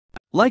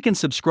Like and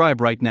subscribe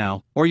right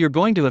now, or you're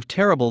going to have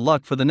terrible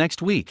luck for the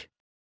next week.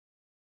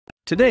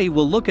 Today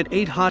we'll look at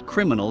 8 hot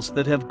criminals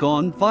that have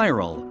gone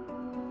viral.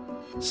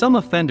 Some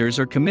offenders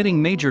are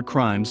committing major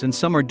crimes and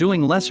some are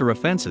doing lesser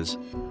offenses,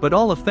 but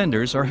all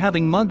offenders are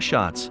having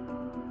mugshots.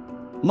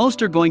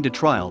 Most are going to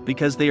trial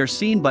because they are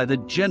seen by the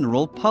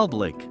general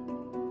public.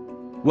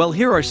 Well,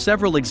 here are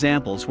several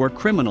examples where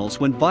criminals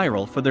went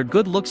viral for their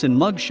good looks in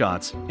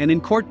mugshots and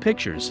in court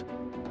pictures.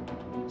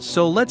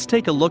 So let's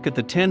take a look at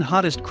the 10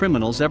 hottest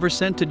criminals ever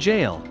sent to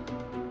jail.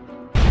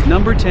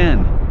 Number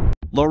 10.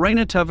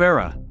 Lorena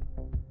Tavera.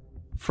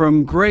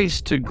 From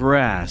grace to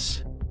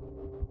grass.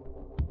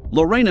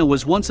 Lorena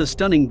was once a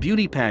stunning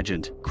beauty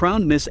pageant,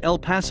 crowned Miss El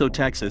Paso,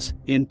 Texas,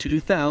 in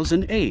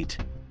 2008.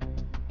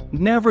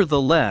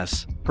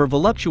 Nevertheless, her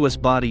voluptuous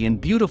body and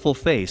beautiful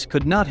face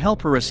could not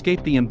help her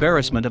escape the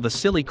embarrassment of a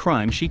silly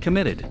crime she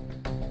committed.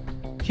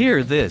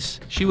 Hear this: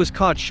 she was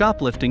caught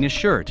shoplifting a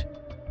shirt.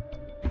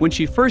 When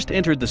she first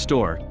entered the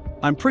store,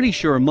 I'm pretty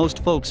sure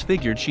most folks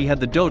figured she had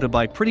the dough to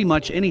buy pretty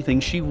much anything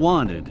she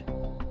wanted.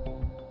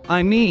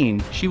 I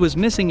mean, she was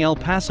missing El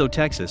Paso,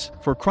 Texas,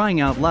 for crying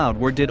out loud.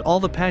 Where did all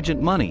the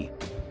pageant money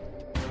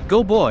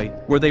go? Boy,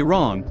 were they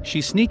wrong. She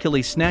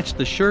sneakily snatched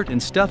the shirt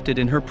and stuffed it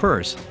in her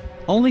purse,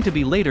 only to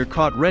be later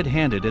caught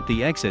red-handed at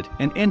the exit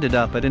and ended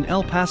up at an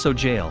El Paso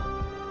jail.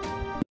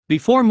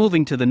 Before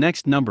moving to the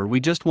next number,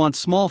 we just want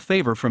small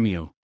favor from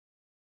you.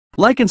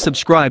 Like and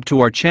subscribe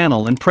to our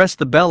channel and press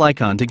the bell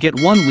icon to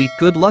get 1 week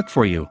good luck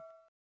for you.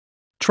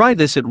 Try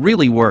this, it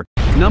really worked.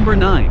 Number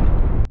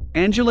 9.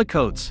 Angela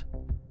Coates.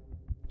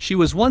 She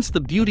was once the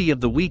beauty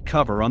of the week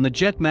cover on the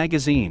Jet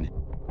magazine.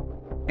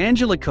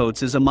 Angela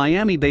Coates is a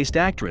Miami-based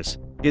actress,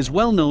 is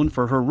well known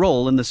for her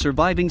role in The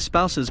Surviving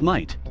Spouse's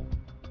Might.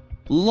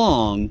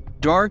 Long,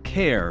 dark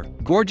hair,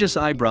 gorgeous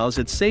eyebrows,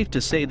 it's safe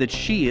to say that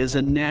she is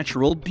a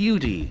natural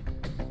beauty.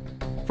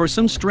 For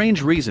some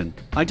strange reason,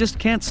 I just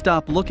can't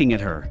stop looking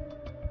at her.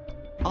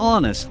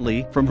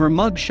 Honestly, from her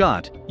mug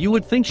shot, you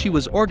would think she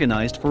was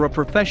organized for a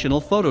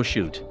professional photo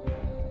shoot.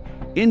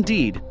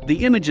 Indeed,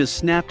 the images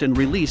snapped and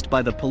released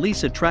by the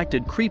police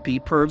attracted creepy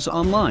pervs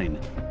online.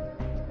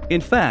 In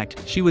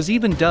fact, she was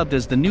even dubbed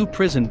as the new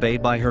prison bae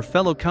by her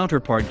fellow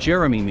counterpart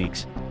Jeremy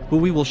Meeks, who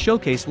we will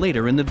showcase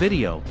later in the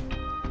video.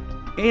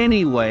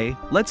 Anyway,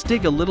 let's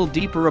dig a little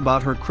deeper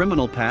about her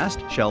criminal past,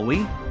 shall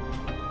we?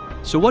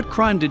 So what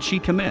crime did she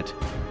commit?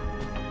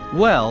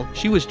 Well,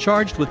 she was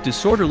charged with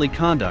disorderly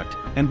conduct,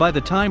 and by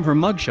the time her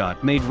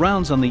mugshot made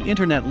rounds on the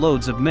internet,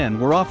 loads of men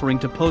were offering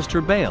to post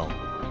her bail.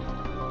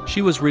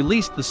 She was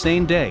released the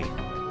same day.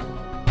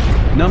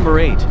 Number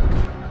 8.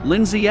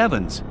 Lindsay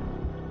Evans.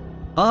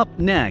 Up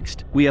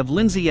next, we have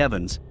Lindsay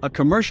Evans, a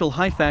commercial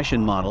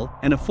high-fashion model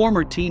and a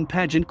former teen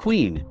pageant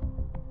queen.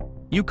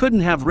 You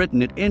couldn't have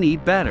written it any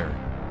better.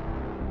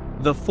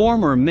 The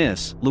former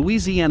Miss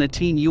Louisiana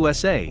Teen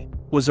USA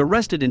was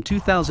arrested in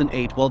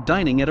 2008 while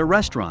dining at a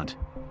restaurant.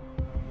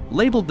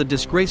 Labeled the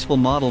disgraceful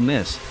model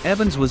Miss,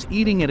 Evans was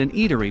eating at an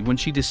eatery when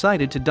she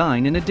decided to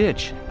dine in a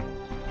ditch.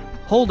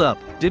 Hold up,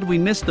 did we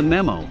miss the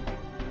memo?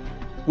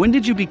 When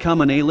did you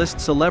become an A-list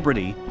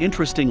celebrity?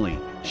 Interestingly,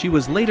 she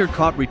was later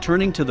caught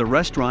returning to the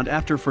restaurant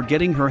after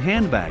forgetting her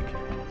handbag,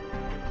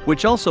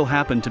 which also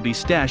happened to be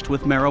stashed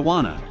with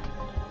marijuana.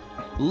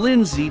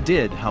 Lindsay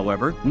did,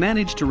 however,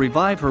 manage to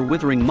revive her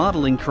withering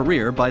modeling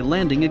career by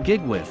landing a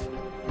gig with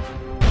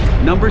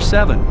Number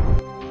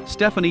 7.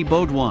 Stephanie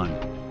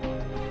Baudouin.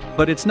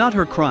 But it's not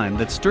her crime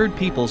that stirred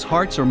people's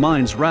hearts or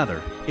minds,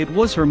 rather, it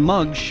was her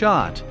mug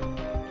shot.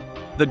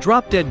 The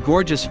drop-dead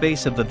gorgeous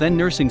face of the then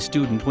nursing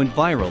student went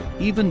viral,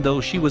 even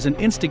though she was an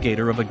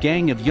instigator of a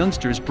gang of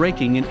youngsters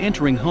breaking and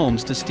entering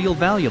homes to steal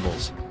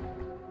valuables.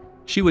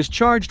 She was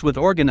charged with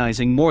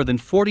organizing more than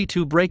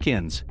 42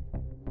 break-ins,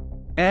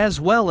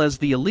 as well as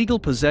the illegal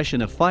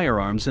possession of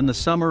firearms in the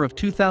summer of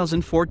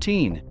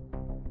 2014.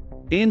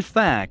 In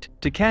fact,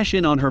 to cash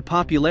in on her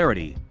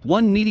popularity,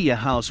 one media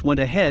house went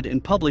ahead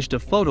and published a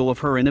photo of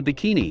her in a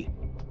bikini.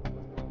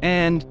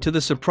 And, to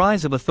the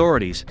surprise of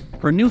authorities,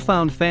 her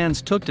newfound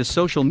fans took to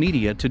social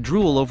media to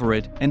drool over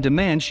it and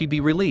demand she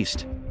be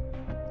released.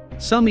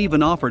 Some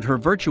even offered her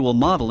virtual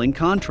modeling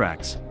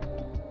contracts.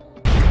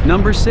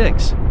 Number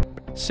 6.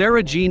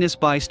 Sarah Jean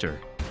Isbister.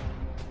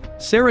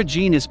 Sarah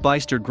Jean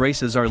Isbister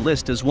graces our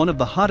list as one of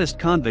the hottest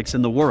convicts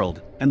in the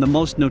world, and the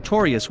most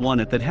notorious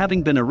one at that,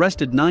 having been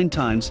arrested 9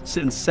 times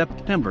since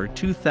September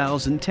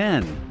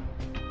 2010.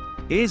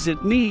 Is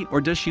it me,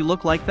 or does she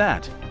look like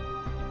that?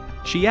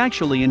 She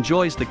actually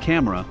enjoys the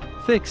camera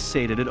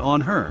fixated on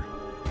her.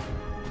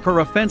 Her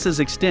offenses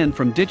extend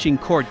from ditching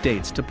court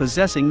dates to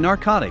possessing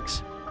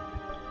narcotics.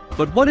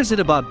 But what is it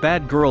about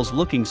bad girls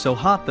looking so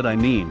hot that, I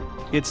mean,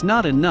 it's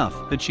not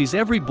enough that she's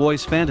every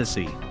boy's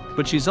fantasy,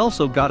 but she's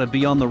also gotta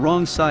be on the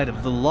wrong side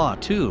of the law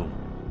too.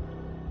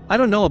 I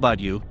don't know about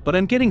you, but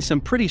I'm getting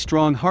some pretty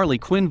strong Harley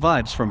Quinn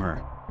vibes from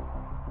her.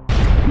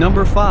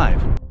 Number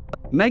 5.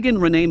 Megan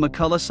Renee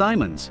McCullough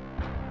Simons.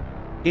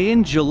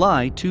 In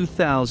July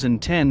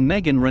 2010,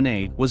 Megan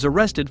Renee was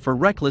arrested for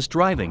reckless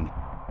driving.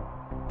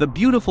 The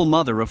beautiful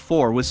mother of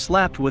 4 was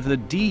slapped with a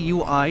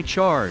DUI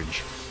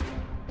charge.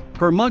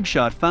 Her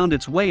mugshot found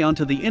its way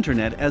onto the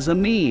internet as a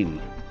meme.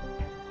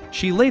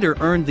 She later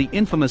earned the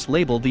infamous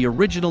label the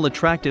original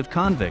attractive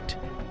convict.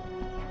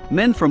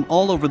 Men from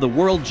all over the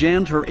world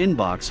jammed her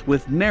inbox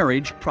with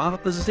marriage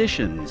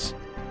propositions.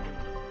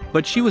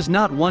 But she was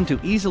not one to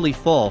easily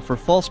fall for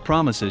false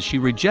promises. She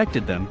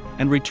rejected them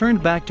and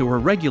returned back to her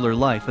regular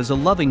life as a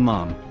loving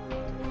mom.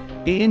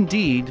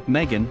 Indeed,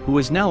 Megan, who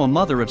is now a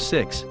mother of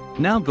 6,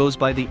 now goes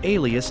by the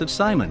alias of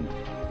Simon.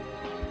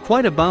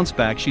 Quite a bounce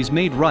back she's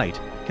made, right,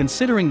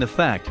 considering the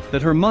fact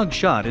that her mug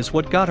shot is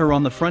what got her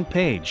on the front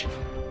page.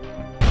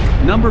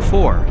 Number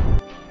 4.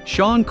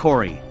 Sean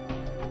Corey.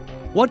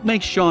 What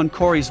makes Sean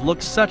Corey's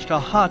look such a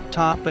hot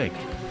topic?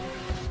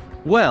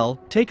 Well,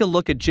 take a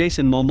look at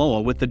Jason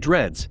Momoa with the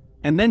dreads,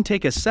 and then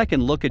take a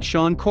second look at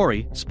Sean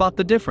Corey, spot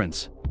the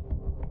difference.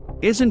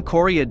 Isn't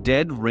Corey a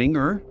dead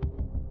ringer?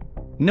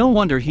 No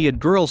wonder he had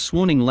girls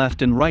swooning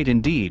left and right.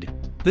 Indeed,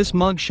 this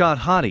mugshot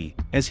hottie,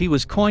 as he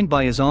was coined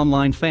by his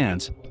online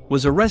fans,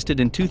 was arrested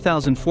in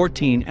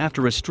 2014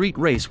 after a street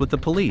race with the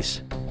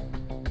police.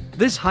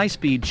 This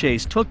high-speed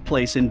chase took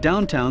place in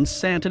downtown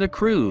Santa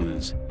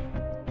Cruz.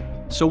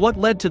 So what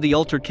led to the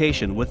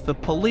altercation with the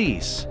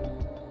police?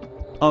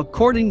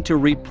 According to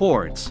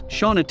reports,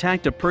 Sean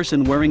attacked a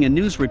person wearing a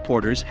news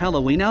reporter's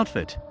Halloween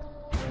outfit.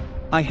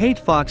 "I hate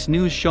Fox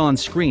News," Sean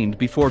screamed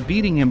before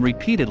beating him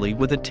repeatedly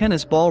with a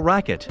tennis ball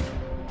racket.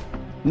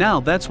 Now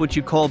that's what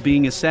you call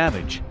being a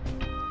savage.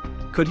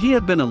 Could he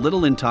have been a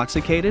little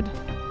intoxicated?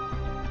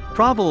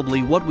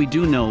 Probably. What we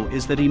do know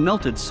is that he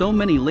melted so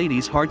many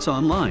ladies' hearts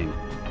online.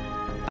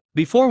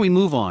 Before we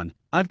move on,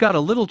 I've got a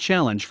little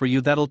challenge for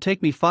you that'll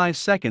take me 5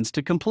 seconds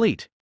to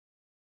complete.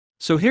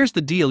 So here's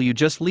the deal: you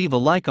just leave a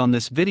like on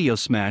this video,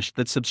 smash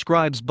that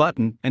subscribes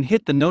button and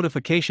hit the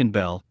notification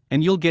bell,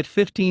 and you'll get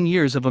 15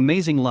 years of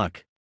amazing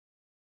luck.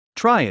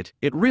 Try it,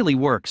 it really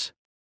works.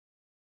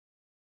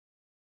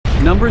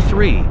 Number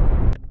 3.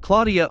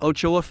 Claudia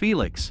Ochoa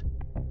Felix.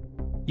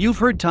 You've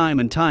heard time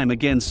and time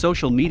again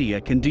social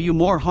media can do you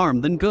more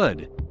harm than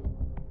good.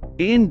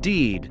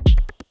 Indeed.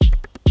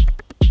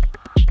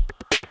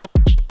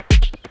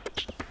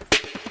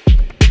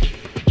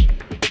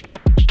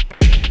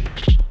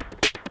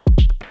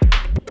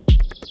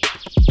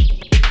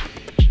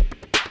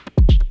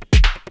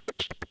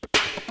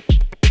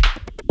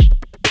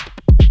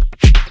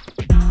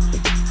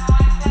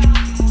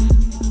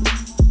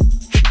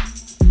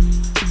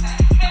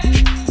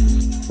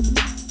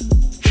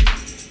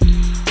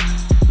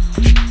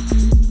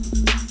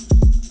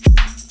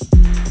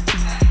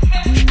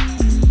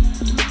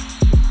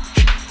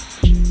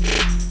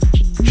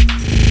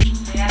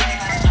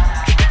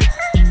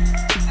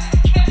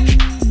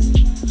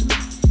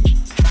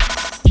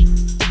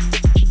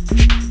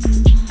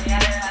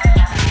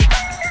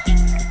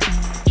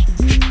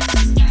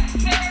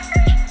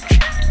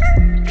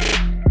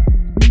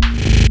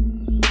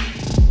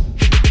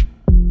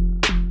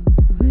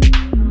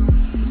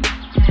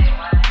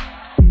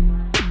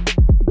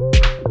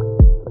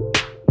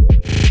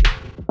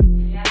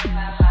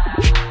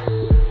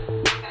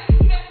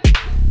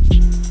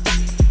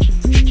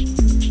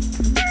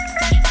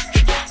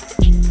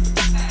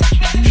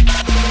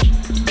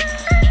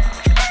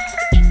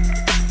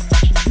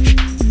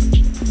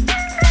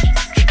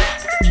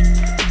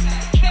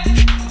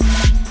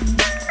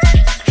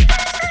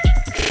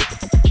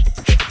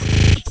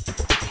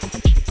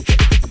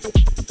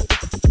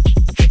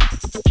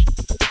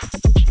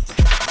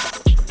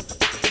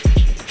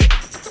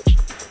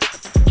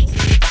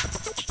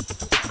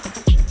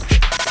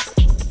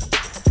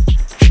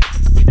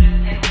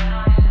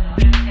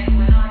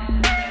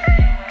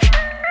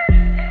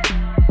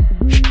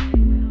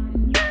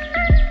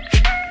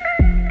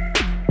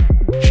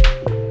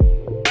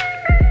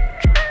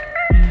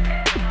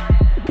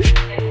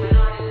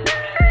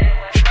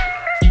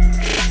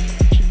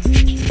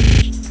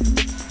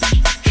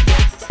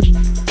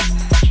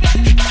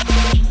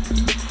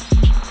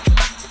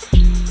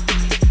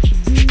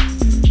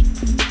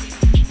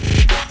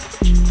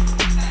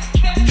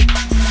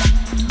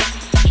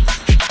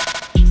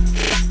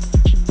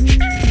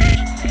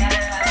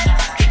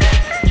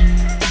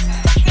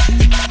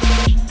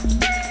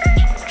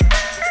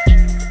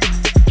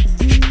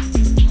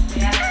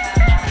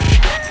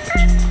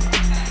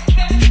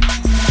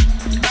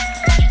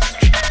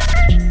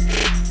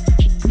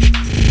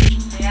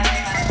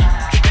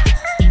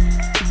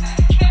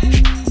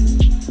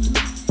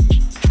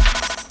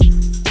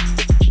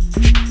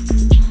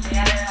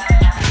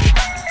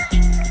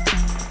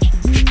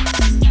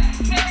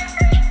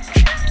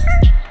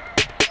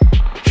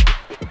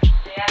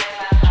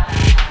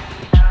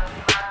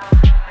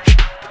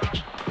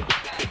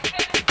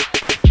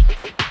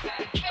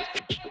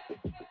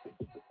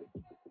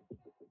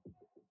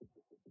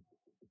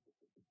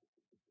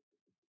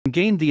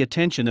 Gained the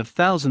attention of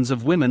thousands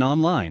of women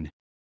online.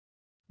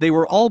 They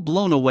were all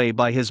blown away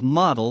by his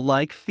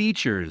model-like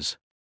features.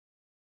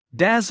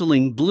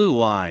 Dazzling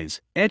blue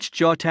eyes, etched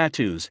jaw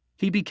tattoos,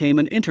 he became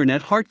an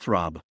internet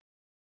heartthrob.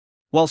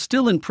 While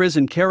still in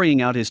prison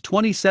carrying out his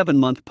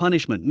 27-month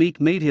punishment, Meek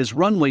made his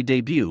runway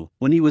debut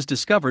when he was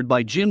discovered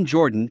by Jim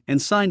Jordan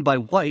and signed by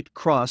White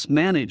Cross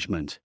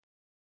Management.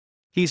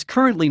 He's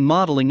currently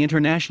modeling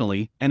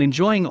internationally and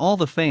enjoying all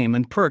the fame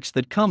and perks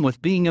that come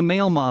with being a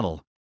male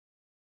model.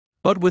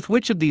 But with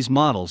which of these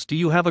models do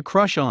you have a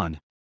crush on?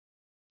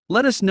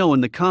 Let us know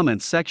in the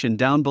comments section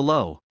down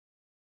below.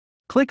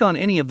 Click on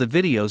any of the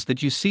videos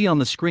that you see on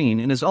the screen,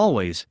 and as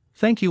always,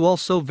 thank you all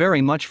so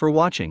very much for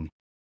watching.